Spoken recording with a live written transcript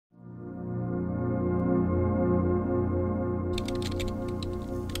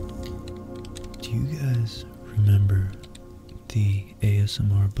you guys remember the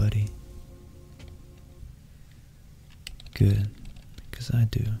ASMR buddy? Good, because I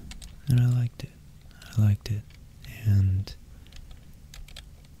do, and I liked it. And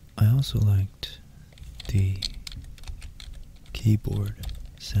I also liked the keyboard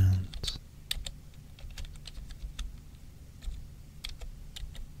sounds.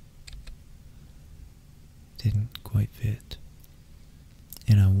 Didn't quite fit.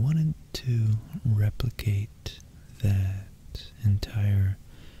 And I wanted to replicate that entire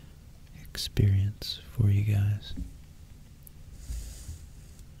experience for you guys.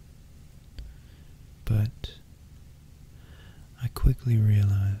 But I quickly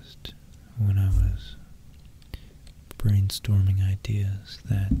realized when I was brainstorming ideas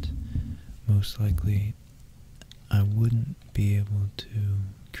that most likely I wouldn't be able to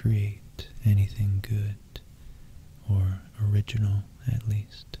create anything good or original, at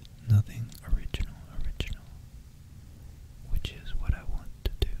least. Nothing original, which is what I want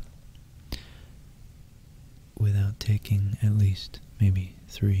to do, without taking at least maybe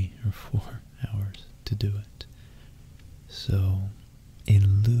 3 or 4 hours to do it. So,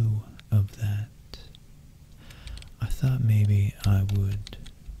 in lieu of that, I thought maybe I would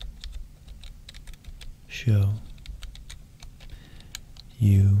show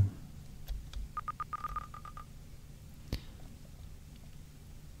you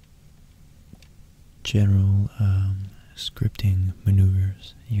general scripting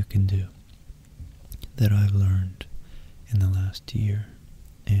maneuvers you can do that I've learned in the last year,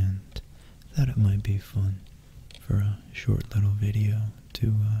 and thought it might be fun for a short little video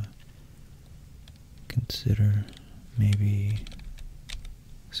to consider maybe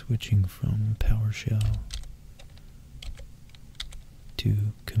switching from PowerShell to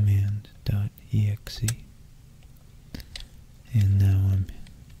Command.exe, and now I'm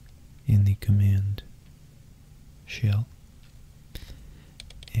in the command shell,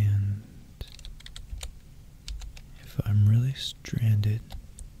 and if I'm really stranded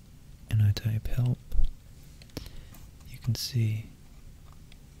and I type help, you can see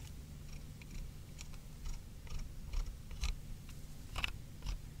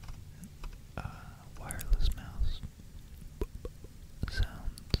wireless mouse sounds.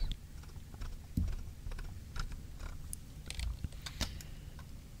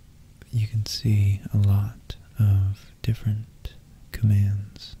 You can see a lot of different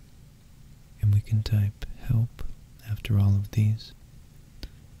commands, and we can type help after all of these,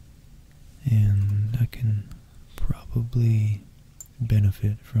 and I can probably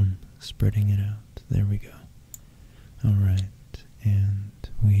benefit from spreading it out. There we go. Alright, and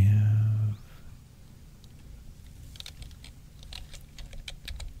we have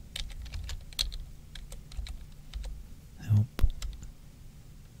help.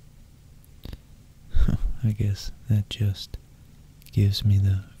 I guess that just gives me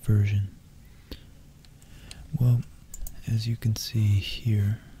the version. Well, as you can see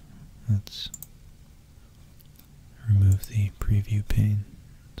here, let's remove the preview pane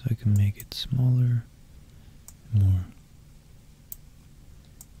so I can make it smaller, more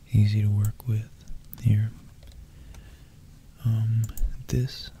easy to work with here.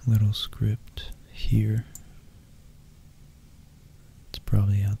 This little script here, it's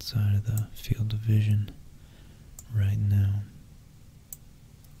probably outside of the field of vision right now.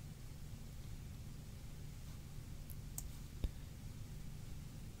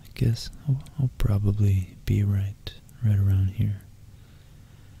 I guess I'll probably be right around here,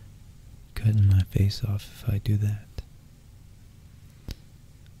 cutting my face off if I do that.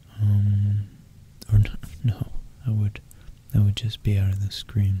 Or no, I would just be out of the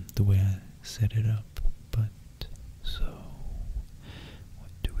screen the way I set it up. But so, what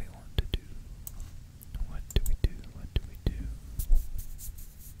do we want to do? What do we do?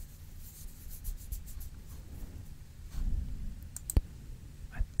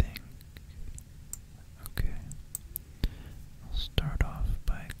 I think, okay, I'll start off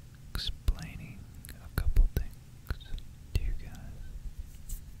by explaining a couple things to you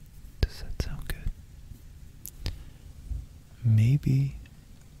guys. Does that sound good? Maybe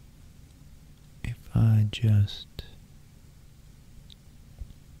if I just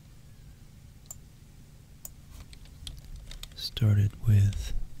started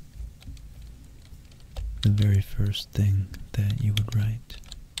with the very first thing that you would write.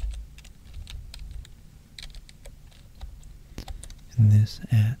 And this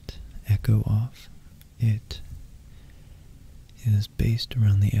 @echo off, it is based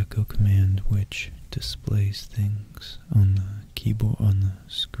around the echo command, which displays things on the keyboard, on the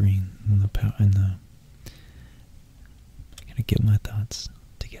screen, on the I gotta get my thoughts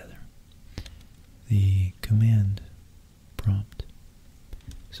together. the command prompt.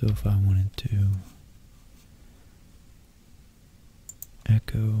 So if I wanted to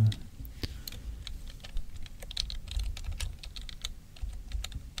echo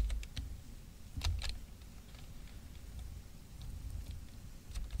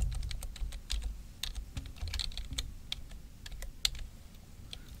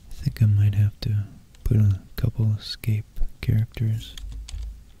I think I might have to put a couple escape characters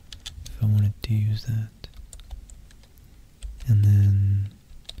if I wanted to use that. And then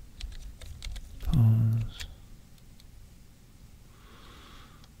pause.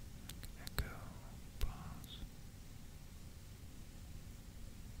 Echo. Pause.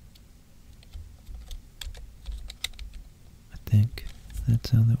 I think that's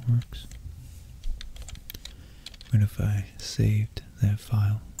how that works. But if I saved that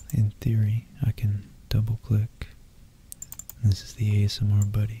file, in theory, I can double click. This is the ASMR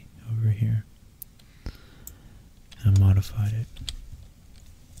buddy over here. I modified it.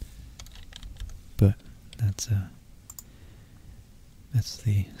 But that's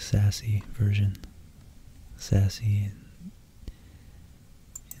the sassy version. Sassy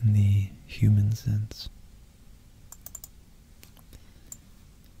in the human sense.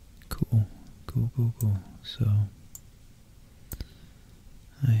 Cool. So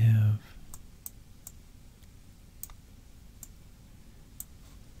I have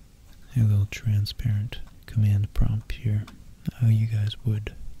a little transparent command prompt here. You guys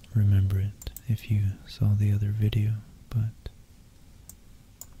would remember it if you saw the other video, but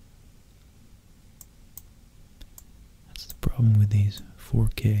that's the problem with these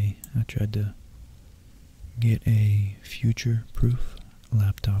 4K. I tried to get a future-proof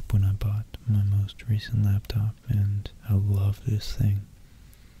laptop when I bought my most recent laptop, and I love this thing.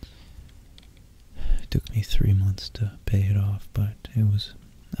 It took me 3 months to pay it off, but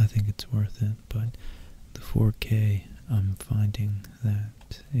I think it's worth it. But the 4K, I'm finding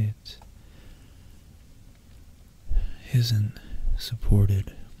that it isn't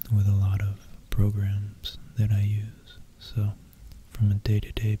supported with a lot of programs that I use. So from a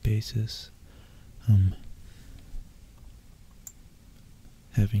day-to-day basis, I'm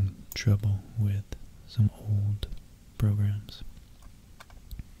having trouble with some old programs.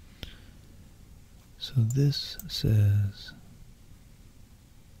 So this says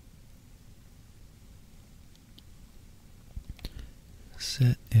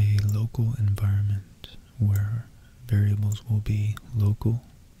set a local environment where variables will be local,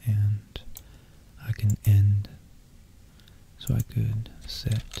 and I can end, so I could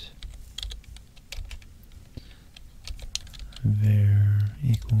set var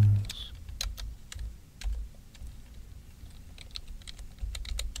equals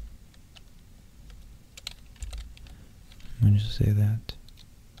I'm going to just say that.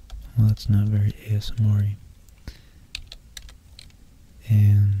 Well, that's not very ASMR-y.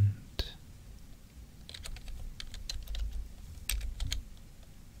 And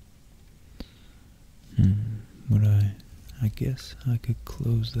would I guess I could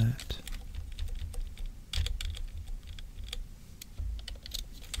close that.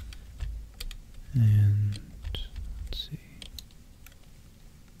 And let's see.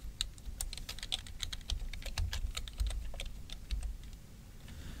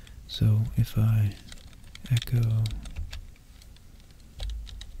 So if I echo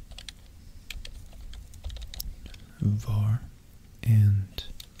var and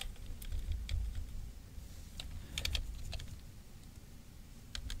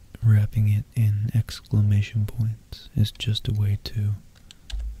wrapping it in exclamation points is just a way to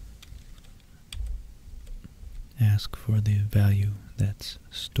ask for the value that's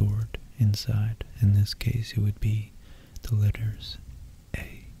stored inside. In this case, it would be the letters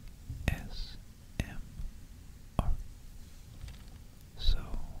ASMR. So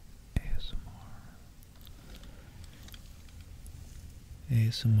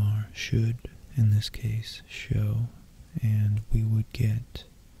ASMR should, in this case, show, and we would get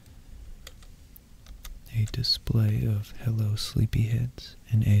a display of hello sleepyheads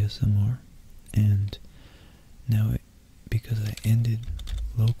in ASMR. And now, because I ended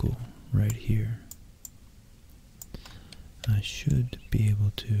local right here, I should be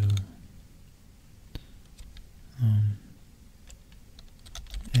able to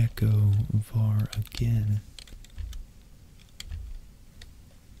echo var again.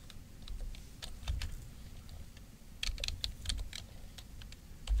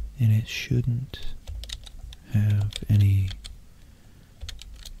 And it shouldn't have any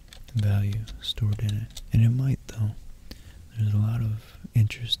value stored in it. And it might, though. There's a lot of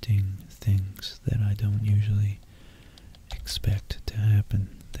interesting things that I don't usually expect to happen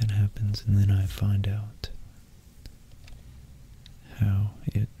that happens, and then I find out how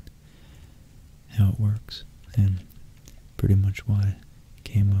it works, and pretty much why I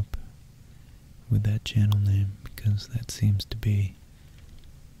came up with that channel name, because that seems to be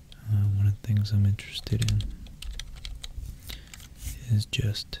one of the things I'm interested in, is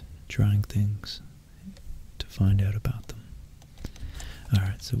just trying things to find out about them.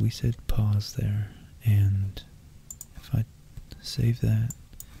 Alright, so we said pause there, and if I save that,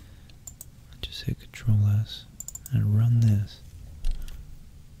 I just hit Control-S and run this.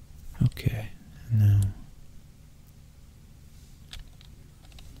 Okay, now,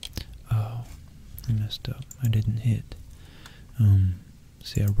 oh, I messed up. I didn't hit,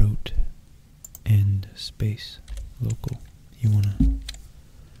 see, I wrote end space local. You wanna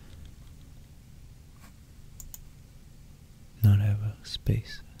not have a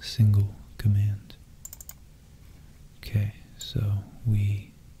space, single command. Okay, so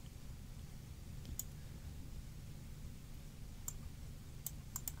we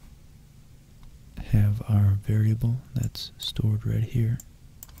have our variable that's stored right here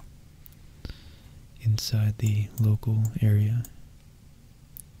inside the local area.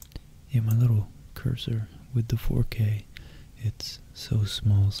 Yeah, my little cursor with the 4K, it's so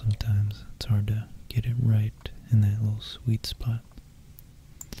small sometimes it's hard to get it right in that little sweet spot.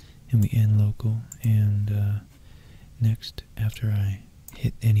 And we end local, and next, after I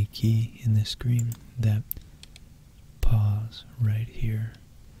hit any key in this screen, that pause right here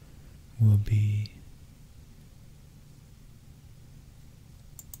will be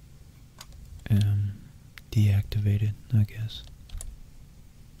deactivated, I guess.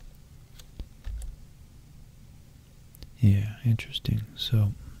 Yeah, interesting.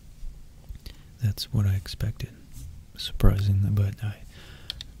 So that's what I expected. Surprising, but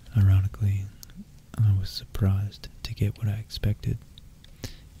ironically, I was surprised to get what I expected,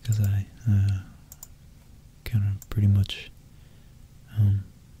 because I kind of pretty much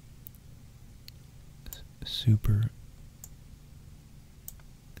super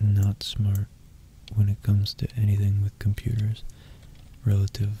not smart when it comes to anything with computers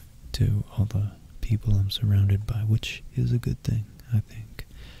relative to all the people I'm surrounded by, which is a good thing, I think.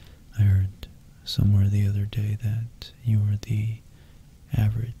 I heard somewhere the other day that you are the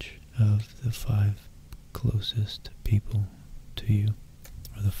average of the 5 closest people to you,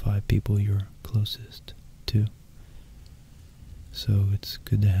 or the 5 people you're closest to. So it's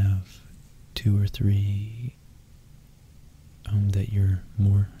good to have 2 or 3 that you're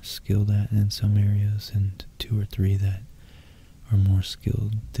more skilled at in some areas, and 2 or 3 that are more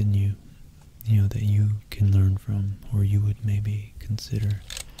skilled than you, that you can learn from, or you would maybe consider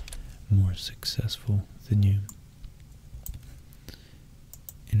more successful than you.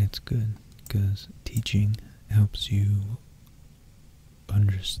 And it's good, because teaching helps you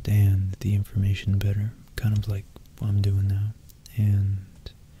understand the information better, kind of like what I'm doing now. And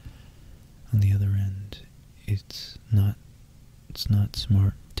on the other end, it's not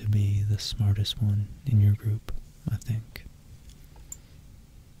smart to be the smartest one in your group, I think.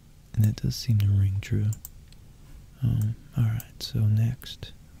 And that does seem to ring true. Alright, so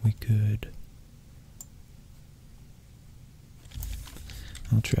next we could...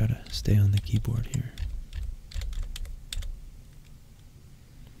 I'll try to stay on the keyboard here.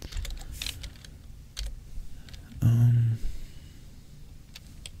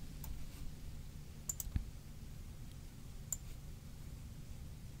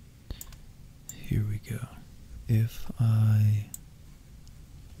 Here we go. If I...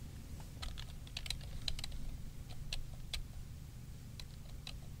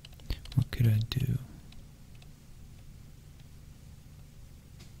 What could I do?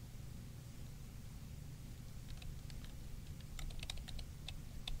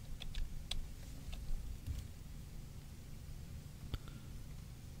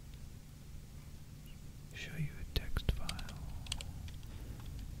 Show you a text file.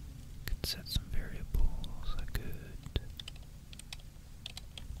 Could set some variables. I could.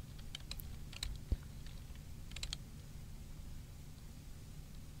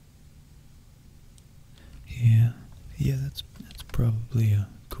 Yeah, that's probably a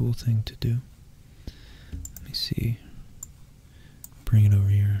cool thing to do. Let me see. Bring it over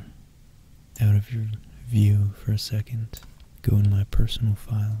here, out of your view for a second. Go in my personal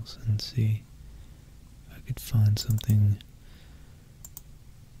files and see if I could find something.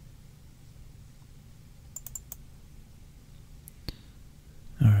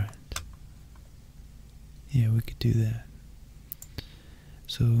 Alright. Yeah, we could do that.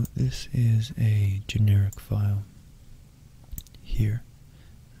 So this is a generic file here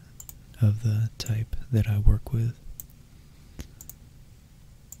of the type that I work with.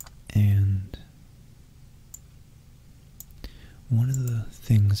 And one of the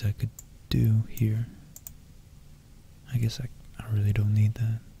things I could do here, I guess I really don't need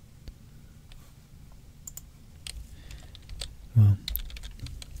that. Well,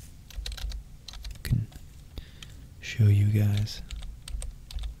 I can show you guys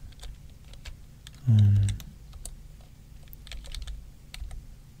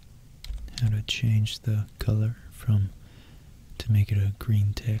how to change the color to make it a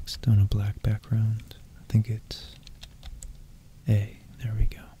green text on a black background. I think it's A. There we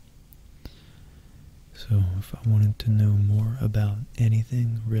go. So if I wanted to know more about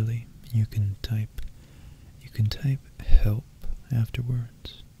anything, really, you can type help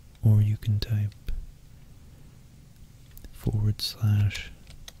afterwards, or you can type //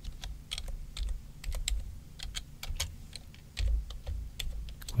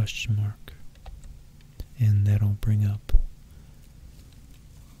 question mark, and that'll bring up,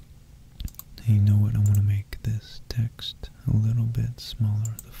 you know what, I want to make this text a little bit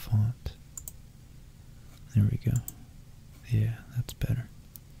smaller, the font. There we go. Yeah, that's better.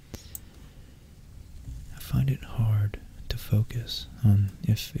 I find it hard to focus on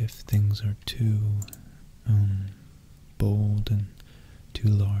if things are too bold and too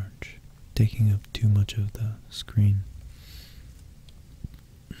large, taking up too much of the screen.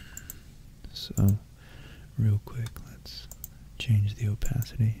 So, real quick, let's change the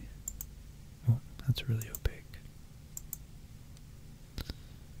opacity. Oh, that's really opaque.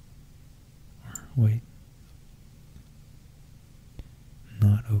 Or, wait.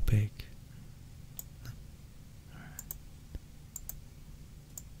 Not opaque. Alright.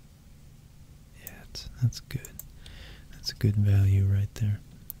 Yeah, that's good. That's a good value right there.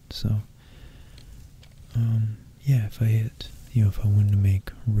 So, yeah, if I hit, if I wanted to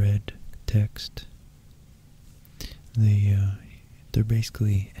make red text, they're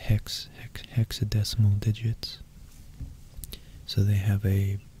basically hexadecimal digits. So they have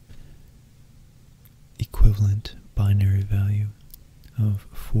a equivalent binary value of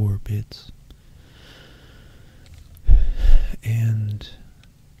 4 bits. And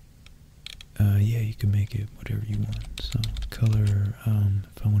yeah, you can make it whatever you want. So color,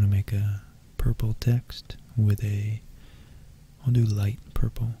 if I want to make a purple text with I'll do light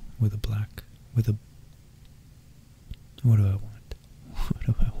purple with a black, what do I want? What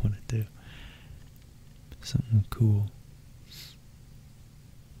do I want to do? Something cool.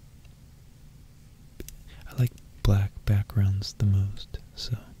 I like black backgrounds the most,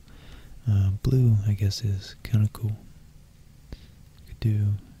 so blue, I guess, is kind of cool.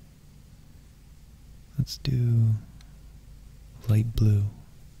 Let's do light blue,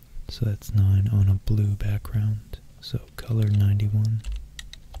 so that's 9 on a blue background, so color 91.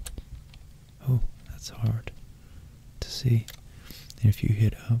 Oh, that's hard to see. And if you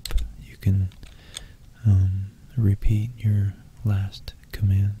hit up, you can repeat your last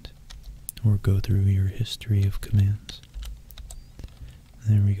command, or go through your history of commands.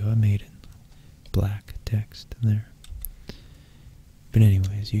 There we go, I made it. Black text there. But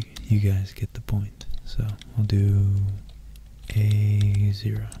anyways, you guys get the point. So I'll do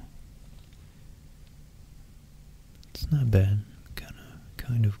A0. It's not bad,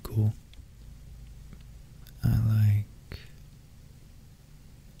 kind of cool. I like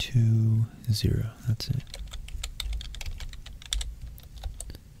 2, 0, that's it.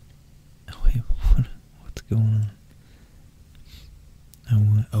 Oh wait, what's going on? I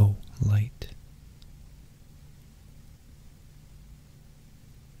want, light.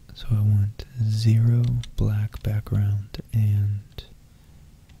 So I want 0 black background and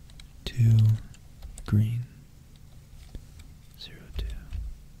 2 green. 0, 2.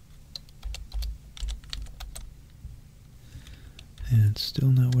 And it's still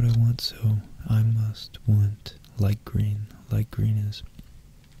not what I want, so I must want light green. Light green is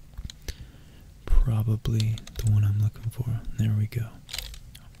probably the one I'm looking for. There we go.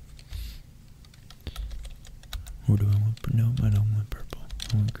 Or do I want, no, I don't want purple.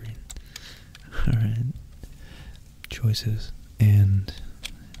 I want green. Alright. Choices. And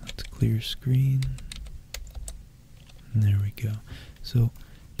let's clear screen. And there we go. So,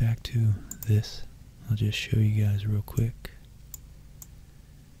 back to this. I'll just show you guys real quick.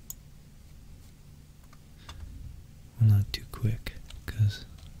 Well, not too quick, because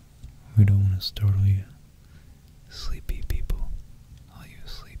we don't want to startle you sleepy people. All you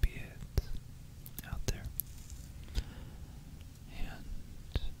sleepyheads out there. And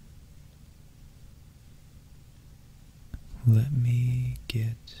let me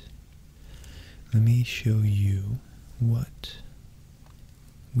show you what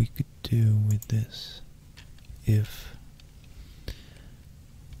we could do with this if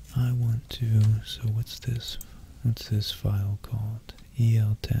I want to, so what's this file called?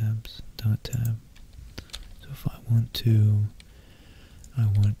 eltabs.tab. So if I want to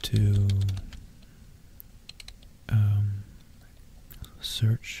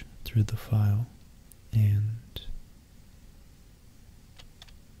search through the file, and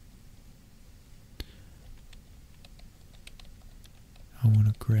I want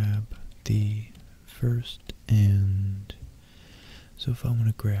to grab the first, and so if I want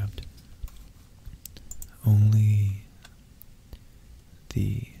to grab only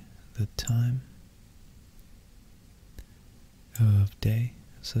the time of day,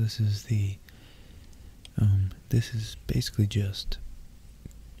 so this is basically just,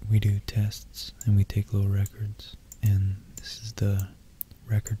 we do tests and we take little records, and this is the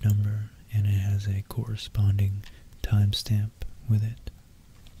record number, and it has a corresponding timestamp with it,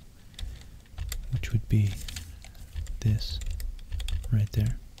 which would be this right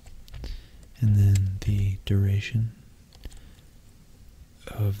there, and then the duration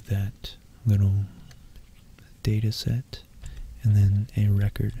of that little data set, and then a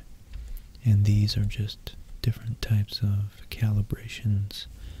record. And these are just different types of calibrations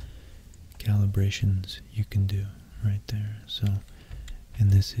you can do right there. So,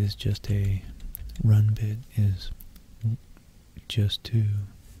 and this is just a run bit, is just to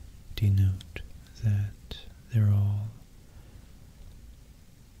denote that they're all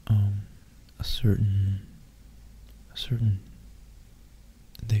a certain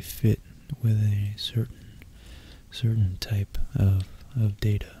they fit with a certain type of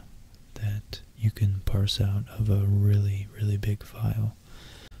data that you can parse out of a really big file.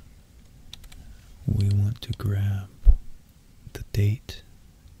 We want to grab the date,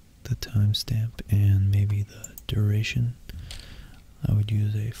 the timestamp, and maybe the duration. I would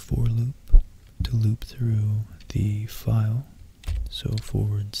use a for loop to loop through the file, so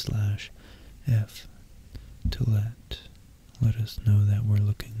 /f to let us know that we're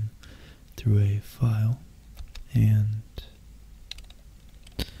looking through a file, and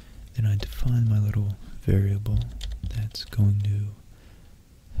then I define my little variable that's going to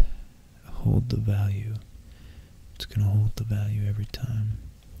hold the value. It's going to hold the value every time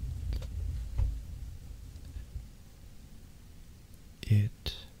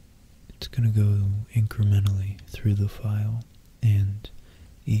it's going to go incrementally through the file, and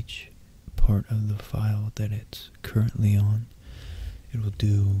each part of the file that it's currently on, it'll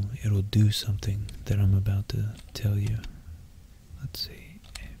do something that I'm about to tell you. Let's see.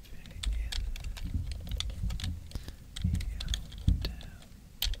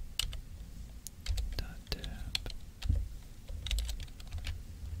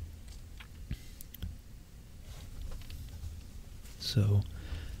 So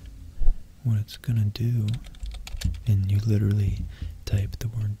what it's gonna do, and you literally type the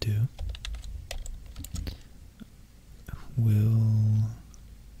word do, will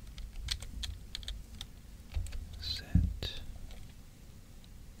set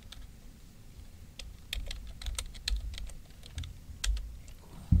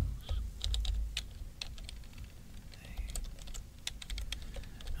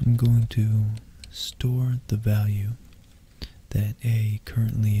I'm going to store the value that A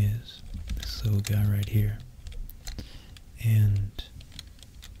currently is, this little guy right here, and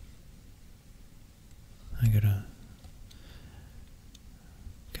I gotta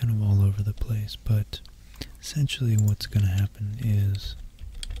kind of all over the place, but essentially what's gonna happen is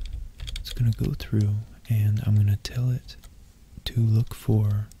it's gonna go through, and I'm gonna tell it to look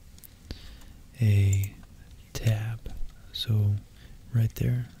for a tab. So right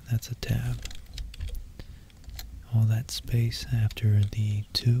there, that's a tab. All that space after the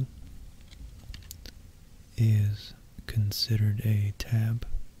 2 is considered a tab,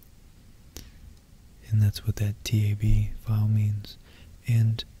 and that's what that tab file means.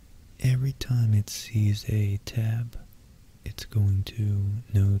 And every time it sees a tab, it's going to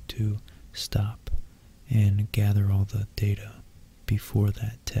know to stop and gather all the data before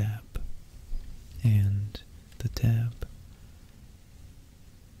that tab. And the tab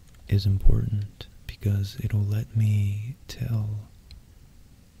is important because it'll let me tell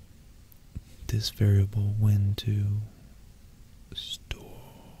this variable when to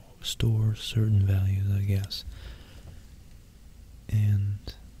store certain values, I guess. And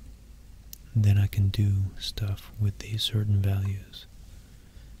then I can do stuff with these certain values.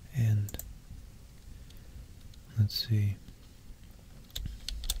 And let's see.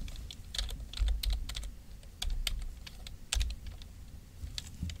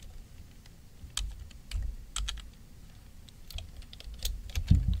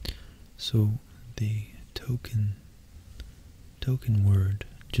 So the token word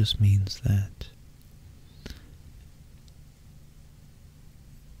just means that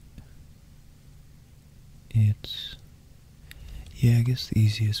it's, yeah, I guess the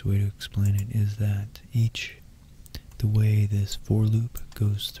easiest way to explain it is that the way this for loop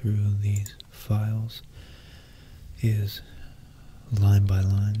goes through these files is line by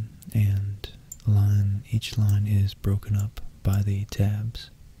line, and each line is broken up by the tabs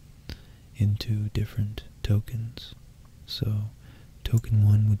into different tokens. So token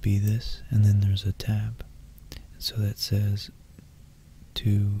 1 would be this, and then there's a tab. So that says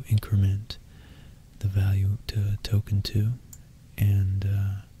to increment the value to token 2, and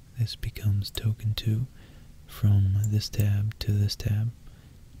this becomes token 2 from this tab to this tab,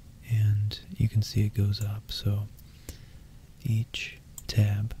 and you can see it goes up. So each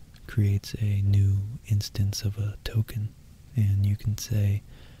tab creates a new instance of a token, and you can say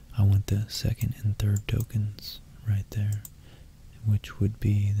I want the second and third tokens right there, which would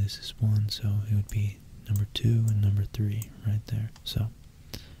be, this is 1, so it would be number 2 and number 3 right there. So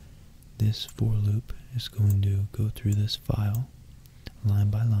this for loop is going to go through this file line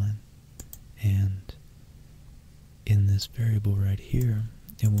by line, and in this variable right here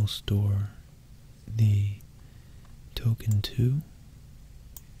it will store the token 2,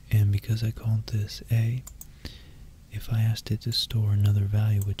 and because I called this A, if I asked it to store another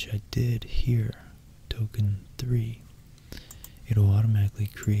value, which I did here, token 3, it'll automatically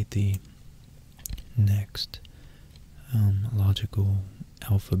create the next logical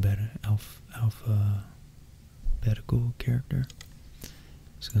alphabetical character. I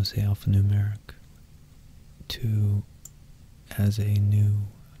was going to say alphanumeric, as a new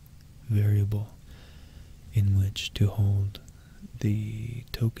variable in which to hold the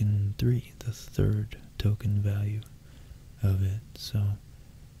token 3, the third token value of it. So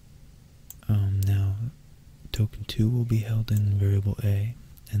now token 2 will be held in variable A,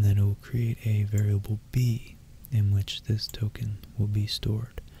 and then it will create a variable B in which this token will be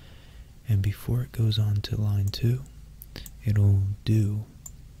stored. And before it goes on to line 2, it'll do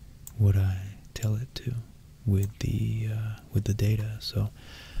what I tell it to with the data. So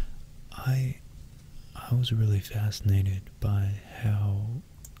I was really fascinated by how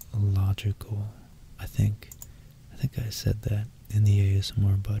logical, I think I said that in the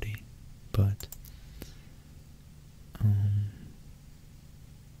ASMR buddy, but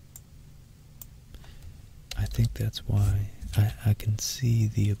I think that's why I can see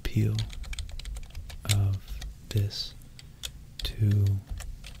the appeal of this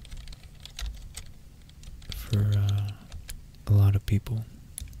for a lot of people,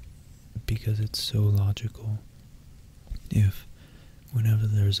 because it's so logical. Whenever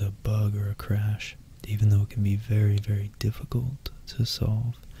there's a bug or a crash, even though it can be very, very difficult to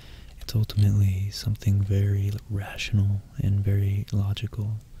solve, it's ultimately something very rational and very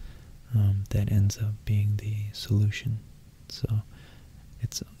logical that ends up being the solution. So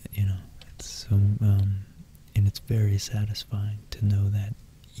it's, it's so and it's very satisfying to know that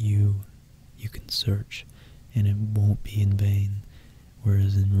you can search and it won't be in vain.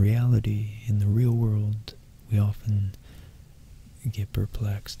 Whereas in reality, in the real world, we often get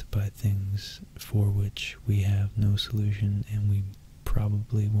perplexed by things for which we have no solution, and we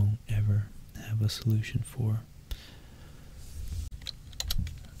probably won't ever have a solution for.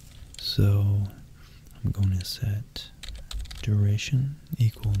 So I'm going to set duration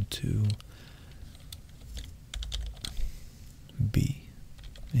equal to B,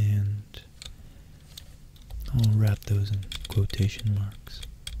 and I'll wrap those in quotation marks.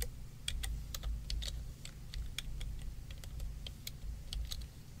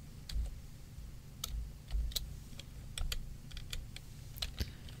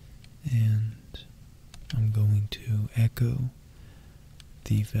 And I'm going to echo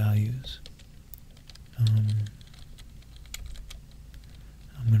the values. I'm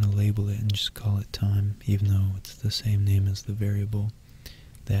going to label it and just call it time, even though it's the same name as the variable.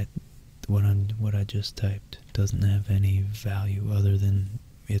 That what I just typed doesn't have any value other than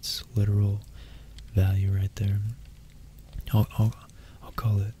its literal value right there. I'll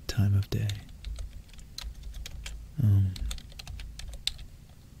call it time of day.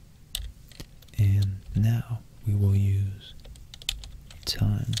 And now we will use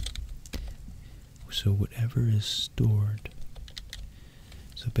time. So whatever is stored.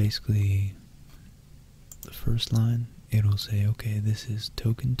 So basically, the first line, it'll say, okay, this is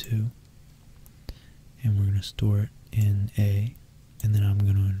token 2, and we're going to store it in A, and then I'm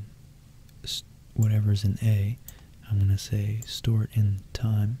going to, whatever's in A, I'm going to say store it in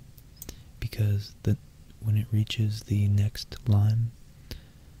time, because when it reaches the next line,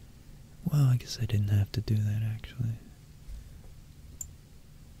 well, I guess I didn't have to do that actually.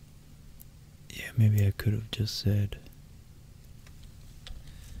 Yeah, maybe I could have just said,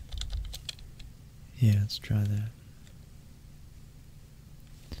 yeah, let's try that.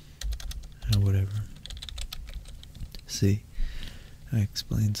 Whatever. See, I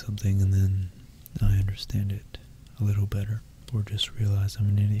explained something and then I understand it a little better, or just realize I'm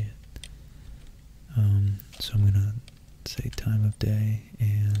an idiot. So I'm gonna say time of day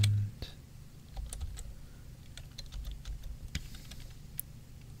and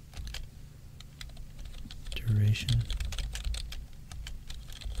duration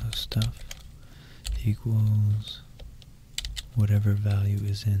of stuff equals whatever value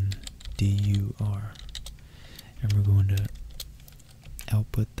is in DUR, and we're going to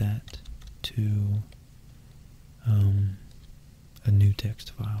output that to a new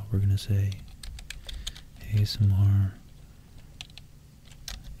text file. We're going to say ASMR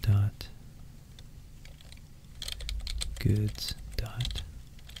dot goods dot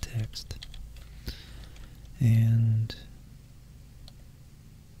text, and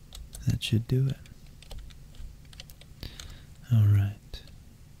that should do it. Alright,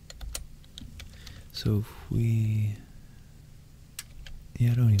 so if we,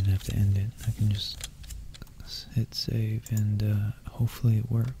 yeah, I don't even have to end it, I can just hit save and hopefully it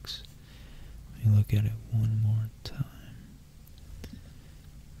works. Let me look at it one more time,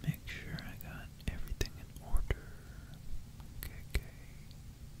 make sure I got everything in order. Okay.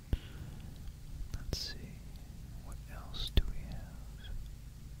 Let's see, what else do we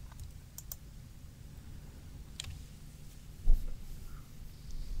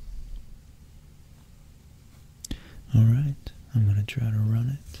have? Alright, I'm going to try to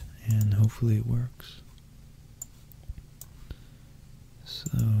run it, and hopefully it works. So,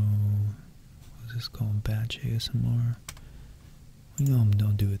 what's this called? Batch ASMR? We know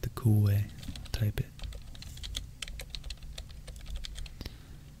don't do it the cool way. Type it.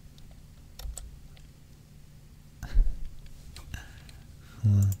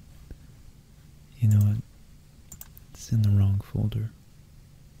 Hold on. You know what? It's in the wrong folder.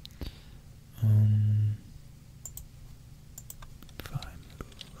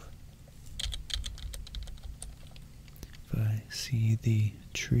 If I see the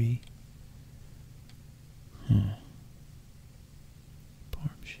tree, Parm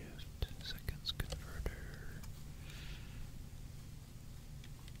shift, seconds converter.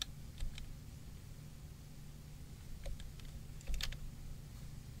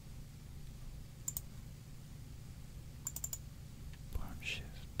 Parm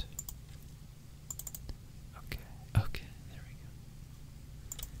shift. Okay, there we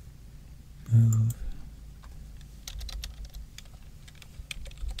go. Move.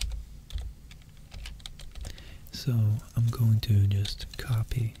 So I'm going to just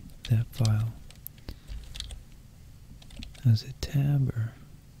copy that file. Is it tab or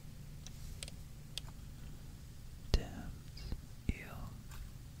tabs?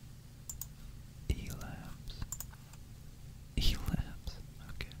 Elapse.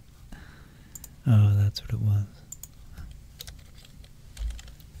 Okay. Oh, that's what it was.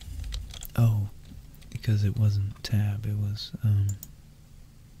 Oh, because it wasn't tab, it was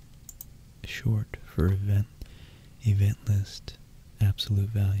short for event list absolute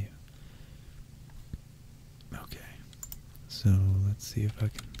value. Okay, so let's see if I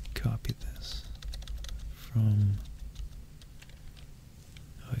can copy this from,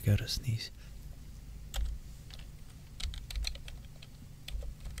 oh, I gotta sneeze.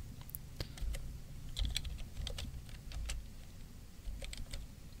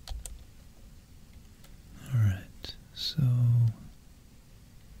 Alright, so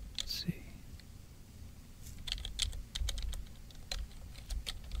let's see.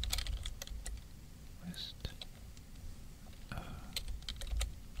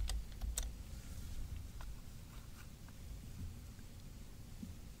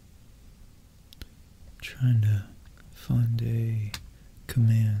 Trying to find a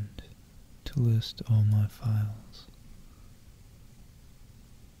command to list all my files.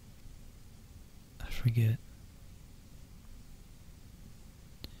 I forget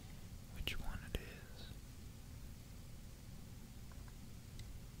which one it is.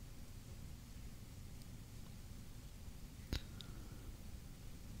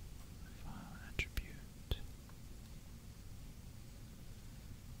 File attribute.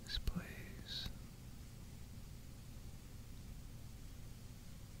 Displays.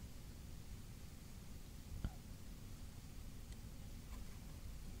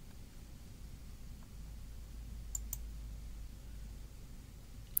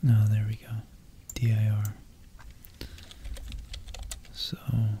 No, there we go. dir. So,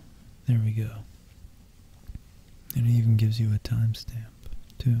 there we go. And it even gives you a timestamp,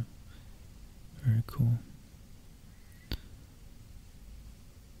 too. Very cool.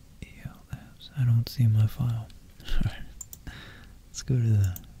 EL Labs. I don't see my file. Alright. Let's go to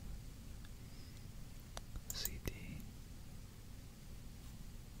the CD.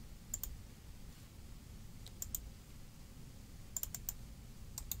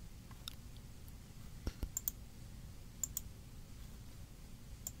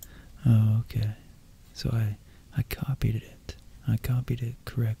 Oh, okay. So I copied it. I copied it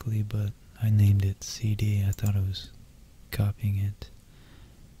correctly, but I named it CD. I thought I was copying it.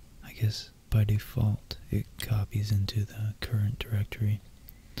 I guess by default it copies into the current directory.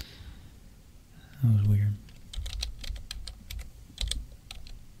 That was weird.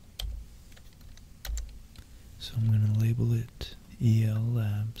 So I'm going to label it EL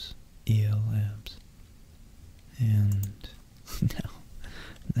Labs. EL Labs. And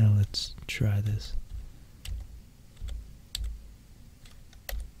now let's try this.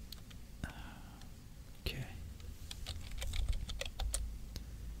 Okay.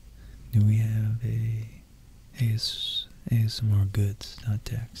 Do we have a ASMR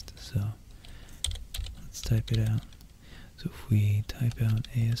goods.txt? So let's type it out. So if we type out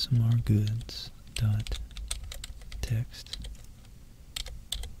ASMR goods.txt,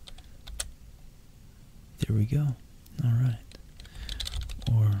 there we go. Alright.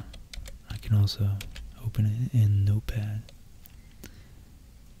 Or I can also open it in Notepad.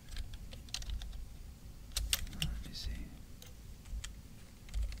 Let me see.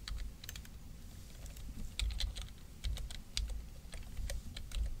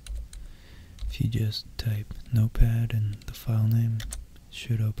 If you just type Notepad and the file name, it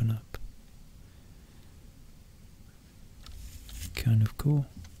should open up. Kind of cool.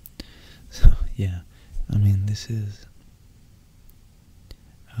 So yeah, I mean, this is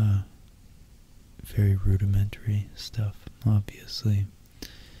very rudimentary stuff, obviously,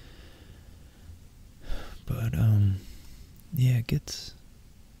 but yeah, it's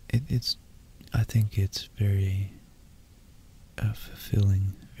I think it's very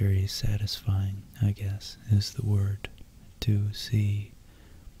fulfilling, very satisfying, I guess is the word, to see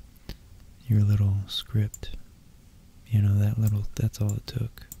your little script, you know, that's all it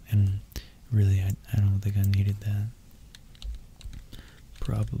took, and really I don't think I needed that.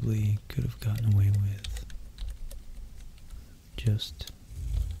 Probably could have gotten away with just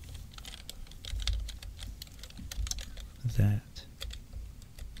that.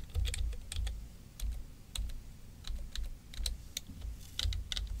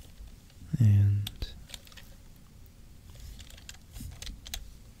 And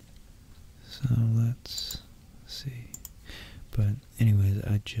so let's see. But anyways,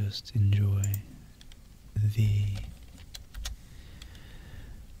 I just enjoy the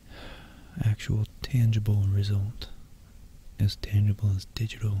actual tangible result, as tangible as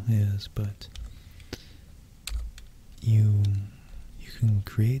digital is, but you can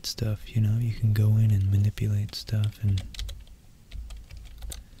create stuff, you know, you can go in and manipulate stuff. And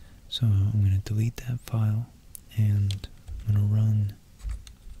so I'm going to delete that file, and I'm going to run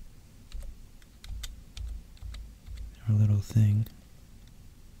our little thing.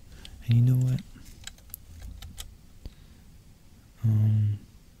 And you know what?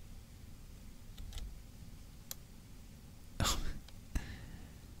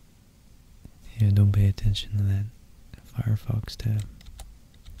 Yeah, don't pay attention to that Firefox tab.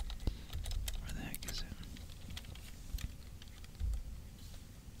 Where the heck is it?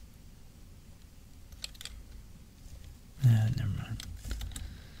 Never mind.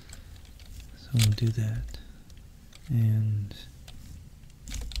 So we'll do that. And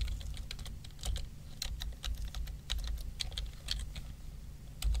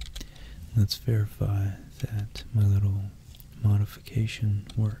let's verify that my little modification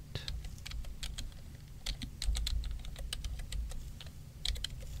worked.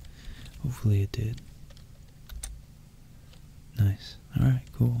 Hopefully it did. Nice.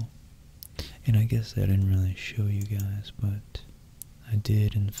 Alright, cool. And I guess I didn't really show you guys, but I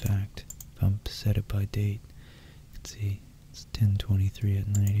did, in fact, if I set it by date, you can see it's 10:23 at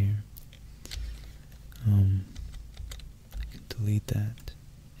night here. I can delete that,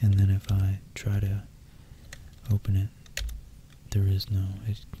 and then if I try to open it, there is no,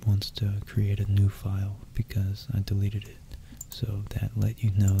 it wants to create a new file because I deleted it. So that let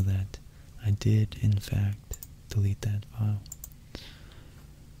you know that I did, in fact, delete that file.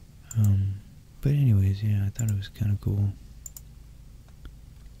 But anyways, yeah, I thought it was kind of cool.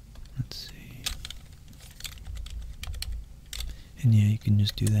 Let's see. And yeah, you can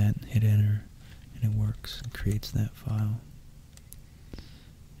just do that and hit enter, and it works. It creates that file.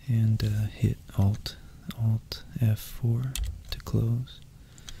 And hit Alt F4 to close.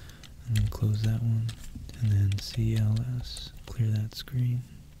 and then close that one, and then CLS, clear that screen.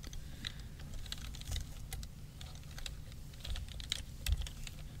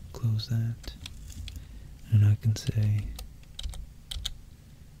 Close that, and I can say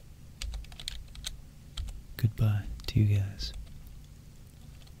goodbye to you guys.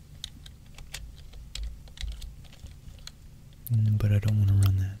 But I don't want to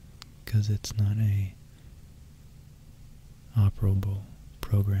run that because it's not a operable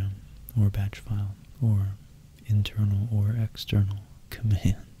program or batch file or internal or external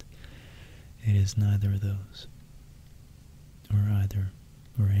command. It is neither of those, or either,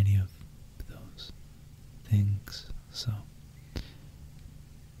 or any of those things. So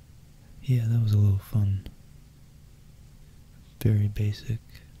yeah, that was a little fun, very basic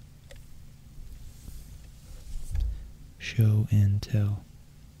show and tell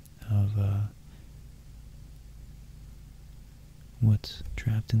of what's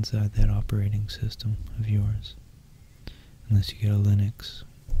trapped inside that operating system of yours. Unless you get a Linux,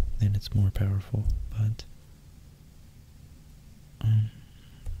 then it's more powerful. But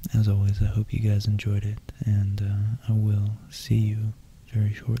as always, I hope you guys enjoyed it, and I will see you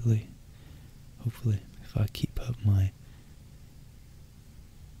very shortly. Hopefully, if I keep up my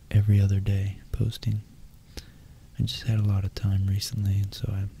every other day posting. I just had a lot of time recently, and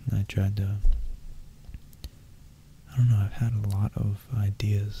so I tried to, I don't know, I've had a lot of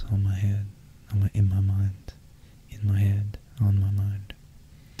ideas on my head, in my mind, on my mind,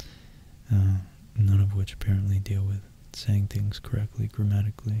 none of which apparently deal with saying things correctly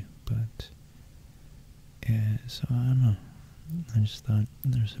grammatically, but, yeah, so I don't know, I just thought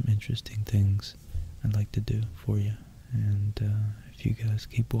there's some interesting things I'd like to do for you, and if you guys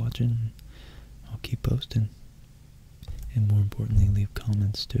keep watching, I'll keep posting. And more importantly, leave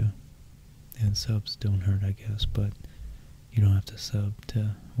comments too. And subs don't hurt, I guess, but you don't have to sub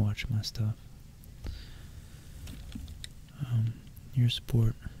to watch my stuff. Your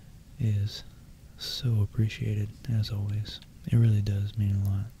support is so appreciated, as always. It really does mean a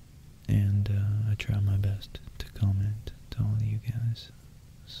lot. And I try my best to comment to all of you guys.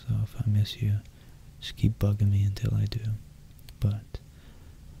 So if I miss you, just keep bugging me until I do. But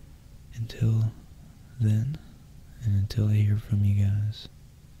until then, and until I hear from you guys,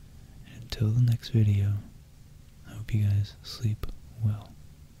 and until the next video, I hope you guys sleep well.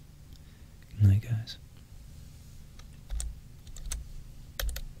 Good night, guys.